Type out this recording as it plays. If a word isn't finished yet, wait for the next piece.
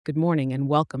Good morning and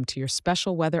welcome to your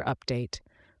special weather update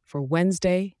for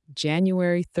Wednesday,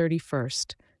 January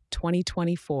 31st,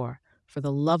 2024, for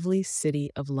the lovely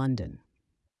city of London.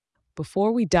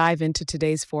 Before we dive into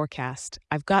today's forecast,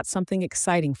 I've got something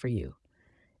exciting for you.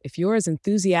 If you're as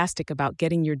enthusiastic about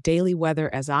getting your daily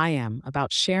weather as I am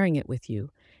about sharing it with you,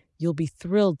 you'll be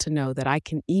thrilled to know that I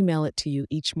can email it to you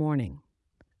each morning.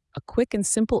 A quick and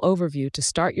simple overview to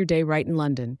start your day right in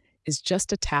London is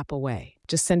just a tap away.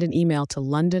 Just send an email to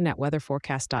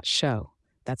london@weatherforecast.show.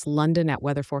 That's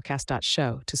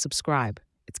london@weatherforecast.show to subscribe.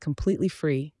 It's completely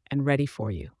free and ready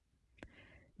for you.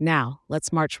 Now,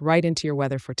 let's march right into your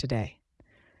weather for today.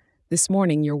 This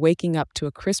morning, you're waking up to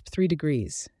a crisp 3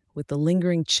 degrees with the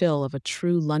lingering chill of a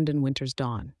true London winter's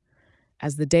dawn.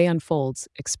 As the day unfolds,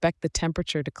 expect the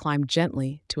temperature to climb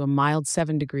gently to a mild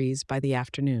 7 degrees by the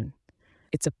afternoon.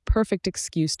 It's a perfect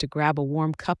excuse to grab a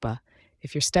warm cuppa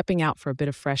if you're stepping out for a bit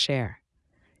of fresh air.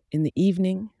 In the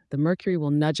evening, the mercury will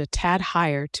nudge a tad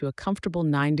higher to a comfortable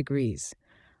 9 degrees,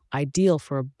 ideal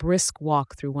for a brisk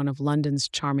walk through one of London's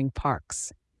charming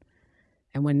parks.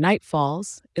 And when night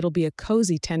falls, it'll be a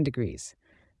cozy 10 degrees,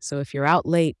 so if you're out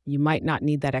late, you might not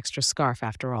need that extra scarf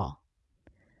after all.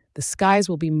 The skies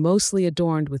will be mostly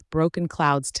adorned with broken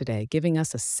clouds today, giving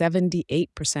us a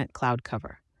 78% cloud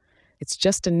cover. It's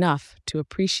just enough to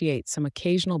appreciate some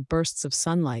occasional bursts of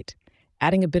sunlight,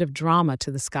 adding a bit of drama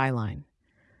to the skyline.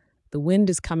 The wind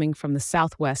is coming from the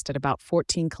southwest at about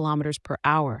 14 kilometers per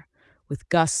hour, with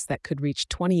gusts that could reach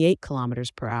 28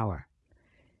 kilometers per hour.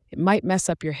 It might mess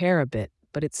up your hair a bit,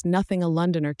 but it's nothing a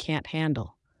Londoner can't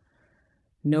handle.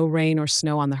 No rain or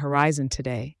snow on the horizon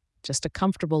today, just a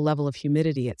comfortable level of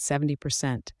humidity at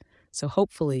 70%, so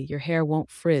hopefully your hair won't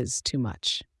frizz too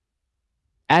much.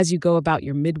 As you go about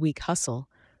your midweek hustle,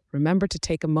 remember to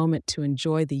take a moment to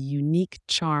enjoy the unique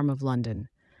charm of London,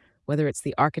 whether it's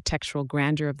the architectural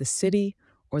grandeur of the city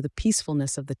or the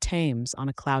peacefulness of the Thames on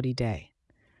a cloudy day.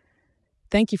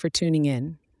 Thank you for tuning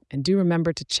in, and do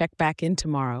remember to check back in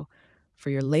tomorrow for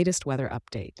your latest weather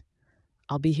update.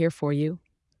 I'll be here for you,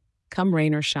 come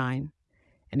rain or shine.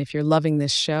 And if you're loving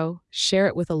this show, share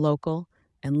it with a local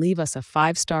and leave us a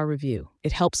 5-star review.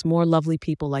 It helps more lovely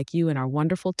people like you in our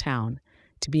wonderful town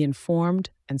to be informed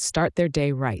and start their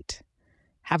day right.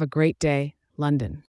 Have a great day, London.